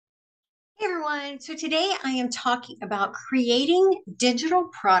everyone. So today I am talking about creating digital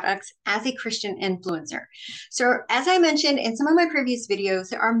products as a Christian influencer. So as I mentioned in some of my previous videos,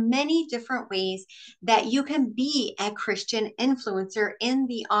 there are many different ways that you can be a Christian influencer in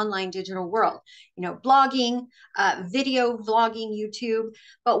the online digital world. Blogging, video vlogging, YouTube.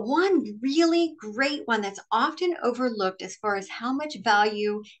 But one really great one that's often overlooked as far as how much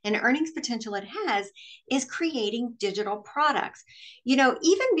value and earnings potential it has is creating digital products.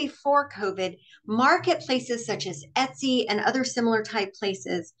 Even before COVID, marketplaces such as Etsy and other similar type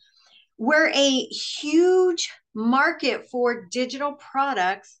places were a huge market for digital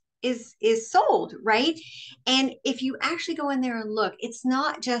products is sold, right? And if you actually go in there and look, it's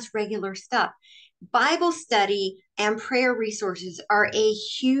not just regular stuff. Bible study and prayer resources are a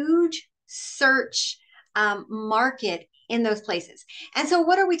huge search market in those places. And so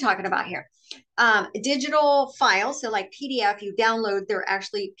what are we talking about here? Digital files, so like PDF, you download, they're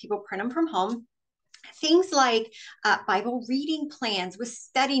actually, people print them from home. Things like Bible reading plans with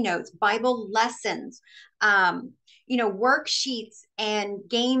study notes, Bible lessons, worksheets and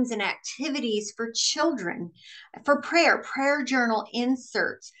games and activities for children, for prayer journal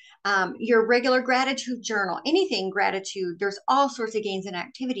inserts, your regular gratitude journal, anything gratitude. There's all sorts of games and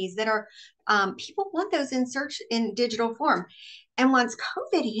activities that are, people want those in search in digital form. And once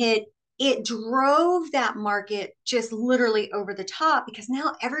COVID hit, it drove that market just literally over the top because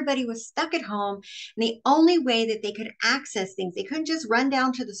now everybody was stuck at home. And the only way that they could access things, they couldn't just run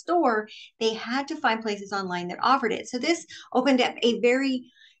down to the store. They had to find places online that offered it. So this opened up a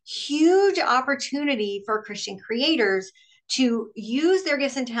very huge opportunity for Christian creators to use their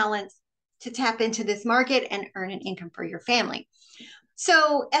gifts and talents to tap into this market and earn an income for your family.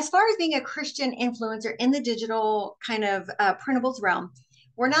 So as far as being a Christian influencer in the digital kind of printables realm,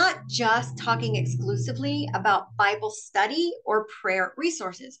 we're not just talking exclusively about Bible study or prayer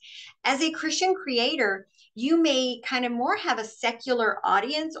resources. As a Christian creator, you may kind of more have a secular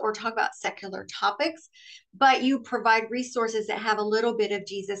audience or talk about secular topics, but you provide resources that have a little bit of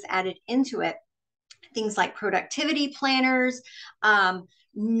Jesus added into it. Things like productivity planners,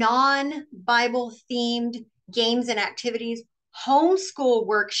 non-Bible themed games and activities, homeschool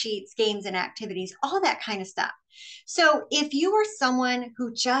worksheets, games and activities, all that kind of stuff. So if you are someone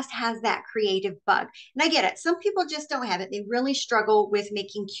who just has that creative bug, and I get it, some people just don't have it. They really struggle with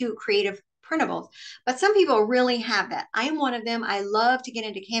making cute, creative printables, but some people really have that. I am one of them. I love to get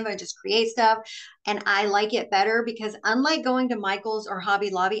into Canva and just create stuff. And I like it better because unlike going to Michael's or Hobby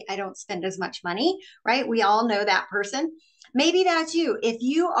Lobby, I don't spend as much money, right? We all know that person. Maybe that's you. If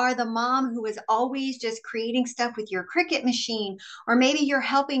you are the mom who is always just creating stuff with your Cricut machine, or maybe you're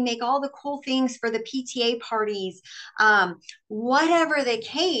helping make all the cool things for the PTA parties, whatever the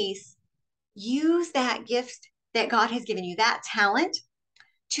case, use that gift that God has given you, that talent,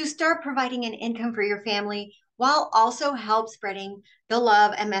 to start providing an income for your family while also help spreading the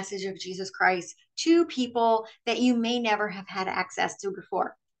love and message of Jesus Christ to people that you may never have had access to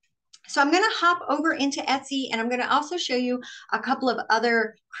before. So I'm going to hop over into Etsy, and I'm going to also show you a couple of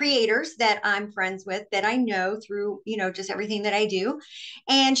other creators that I'm friends with that I know through, just everything that I do,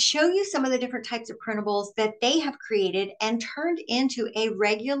 and show you some of the different types of printables that they have created and turned into a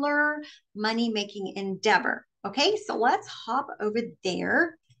regular money-making endeavor. Okay, so let's hop over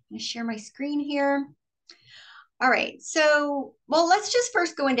there. I'm going to share my screen here. All right, so, well, let's just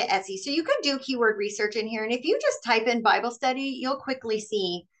first go into Etsy. So you could do keyword research in here, and if you just type in Bible study, you'll quickly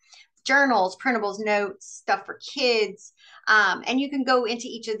see journals, printables, notes, stuff for kids. And you can go into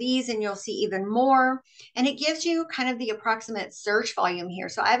each of these and you'll see even more. And it gives you kind of the approximate search volume here.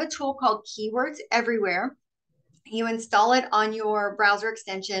 So I have a tool called Keywords Everywhere. You install it on your browser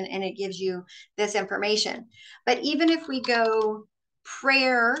extension and it gives you this information. But even if we go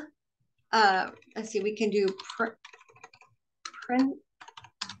prayer, let's see, we can do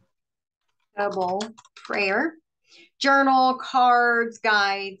printable prayer, journal, cards,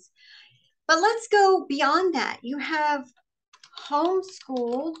 guides. But let's go beyond that. You have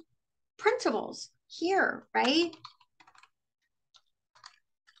homeschool printables here, right?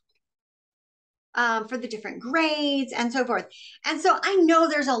 For the different grades and so forth. And so I know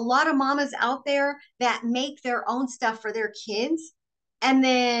there's a lot of mamas out there that make their own stuff for their kids. And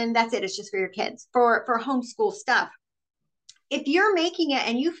then that's it. It's just for your kids, for homeschool stuff. If you're making it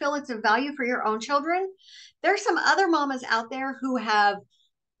and you feel it's of value for your own children, there's some other mamas out there who have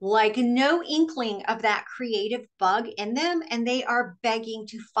like no inkling of that creative bug in them, and they are begging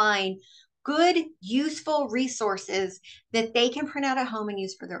to find good, useful resources that they can print out at home and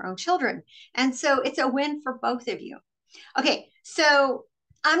use for their own children. And so it's a win for both of you. Okay, so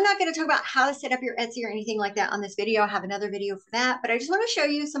I'm not going to talk about how to set up your Etsy or anything like that on this video. I have another video for that, but I just want to show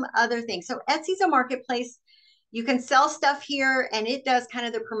you some other things. So Etsy's a marketplace. You can sell stuff here and it does kind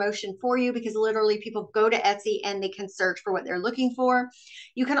of the promotion for you because literally people go to Etsy and they can search for what they're looking for.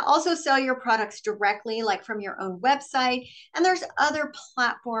 You can also sell your products directly, like from your own website. And there's other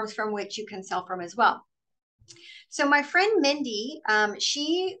platforms from which you can sell from as well. So my friend Mindy,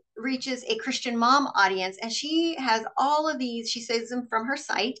 she reaches a Christian mom audience and she has all of these, she saves them from her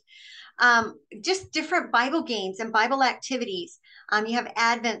site, just different Bible games and Bible activities. You have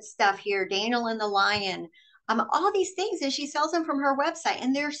Advent stuff here, Daniel and the Lion, all these things, and she sells them from her website,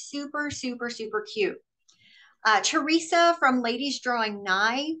 and they're super, super, super cute. Teresa from Ladies Drawing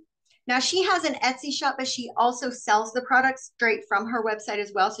Nigh. Now she has an Etsy shop, but she also sells the products straight from her website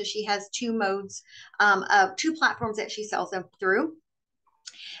as well. So she has two modes of two platforms that she sells them through.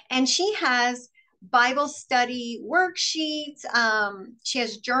 And she has Bible study worksheets. She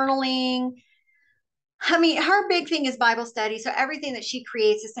has journaling. I mean, her big thing is Bible study. So everything that she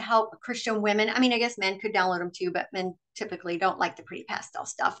creates is to help Christian women. I mean, I guess men could download them too, but men typically don't like the pretty pastel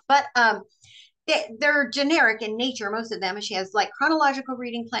stuff. But they're generic in nature, most of them. And she has like chronological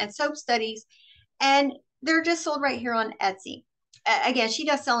reading plans, soap studies, and they're just sold right here on Etsy. Again, she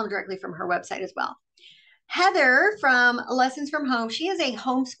does sell them directly from her website as well. Heather from Lessons from Home, she is a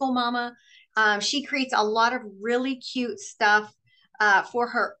homeschool mama. She creates a lot of really cute stuff for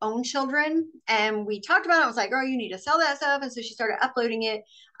her own children. And we talked about it. I was like, oh, you need to sell that stuff. And so she started uploading it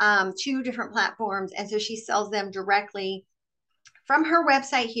to different platforms. And so she sells them directly from her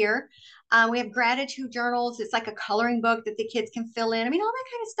website here. We have gratitude journals. It's like a coloring book that the kids can fill in. I mean, all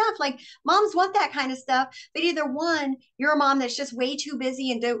that kind of stuff. Like moms want that kind of stuff, but either one, you're a mom that's just way too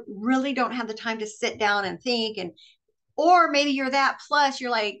busy and don't have the time to sit down and think, and or maybe you're that plus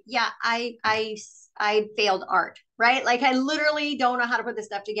you're like, yeah, I failed art, right? Like I literally don't know how to put this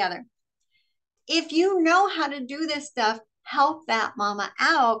stuff together. If you know how to do this stuff, help that mama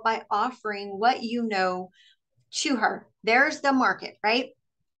out by offering what you know to her. There's the market, right?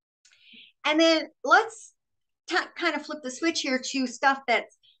 And then let's kind of flip the switch here to stuff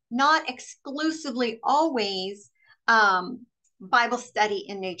that's not exclusively always Bible study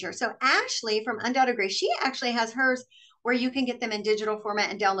in nature. So Ashley from Undoubted Grace, she actually has hers where you can get them in digital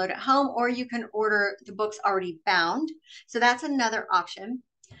format and download at home, or you can order the books already bound. So that's another option.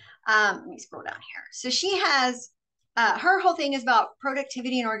 Let me scroll down here. So she has her whole thing is about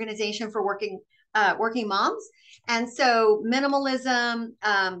productivity and organization for working moms, and so minimalism,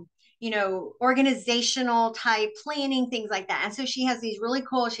 organizational type planning, things like that. And so she has these really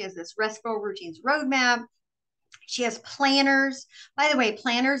cool. She has this restful routines roadmap. She has planners. By the way,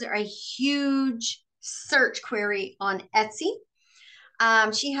 planners are a huge search query on Etsy.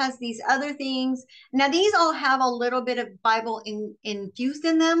 She has these other things. Now, these all have a little bit of Bible infused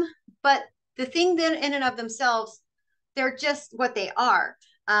in them, but the thing then in and of themselves, they're just what they are.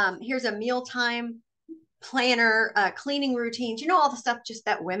 Here's a mealtime planner, cleaning routines, all the stuff just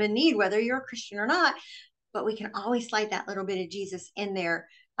that women need, whether you're a Christian or not. But we can always slide that little bit of Jesus in there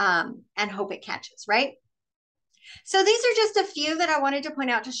and hope it catches, right? So these are just a few that I wanted to point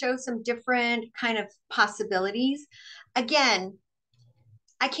out to show some different kind of possibilities. Again,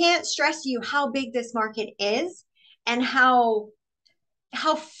 I can't stress to you how big this market is and how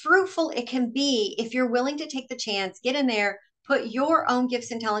fruitful it can be if you're willing to take the chance, get in there, put your own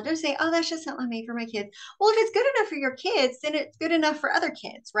gifts and talent. Don't say, oh, that's just something I made for my kids. Well, if it's good enough for your kids, then it's good enough for other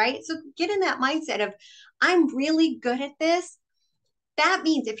kids, right? So get in that mindset of, I'm really good at this. That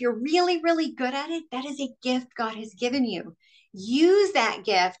means if you're really, really good at it, that is a gift God has given you. Use that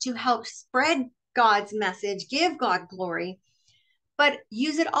gift to help spread God's message, give God glory, but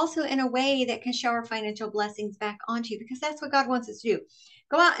use it also in a way that can shower financial blessings back onto you, because that's what God wants us to do.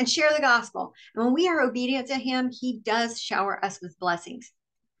 Go out and share the gospel. And when we are obedient to him, he does shower us with blessings.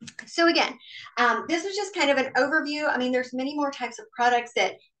 So again, this was just kind of an overview. I mean, there's many more types of products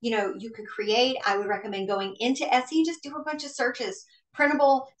that, you could create. I would recommend going into Etsy and just do a bunch of searches.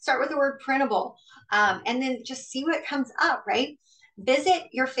 Printable, start with the word printable, and then just see what comes up, right? Visit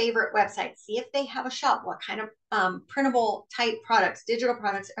your favorite website. See if they have a shop. What kind of printable type products, digital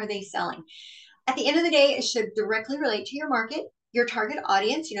products are they selling? At the end of the day, it should directly relate to your market, your target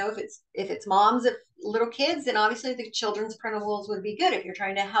audience. If it's moms of little kids, then obviously the children's printables would be good. If you're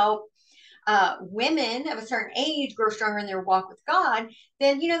trying to help women of a certain age grow stronger in their walk with God,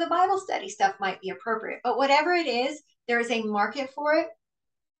 then the Bible study stuff might be appropriate. But whatever it is, there is a market for it,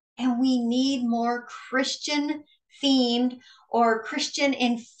 and we need more Christian themed or Christian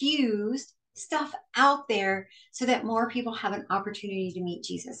infused stuff out there so that more people have an opportunity to meet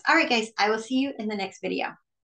Jesus. All right, guys, I will see you in the next video.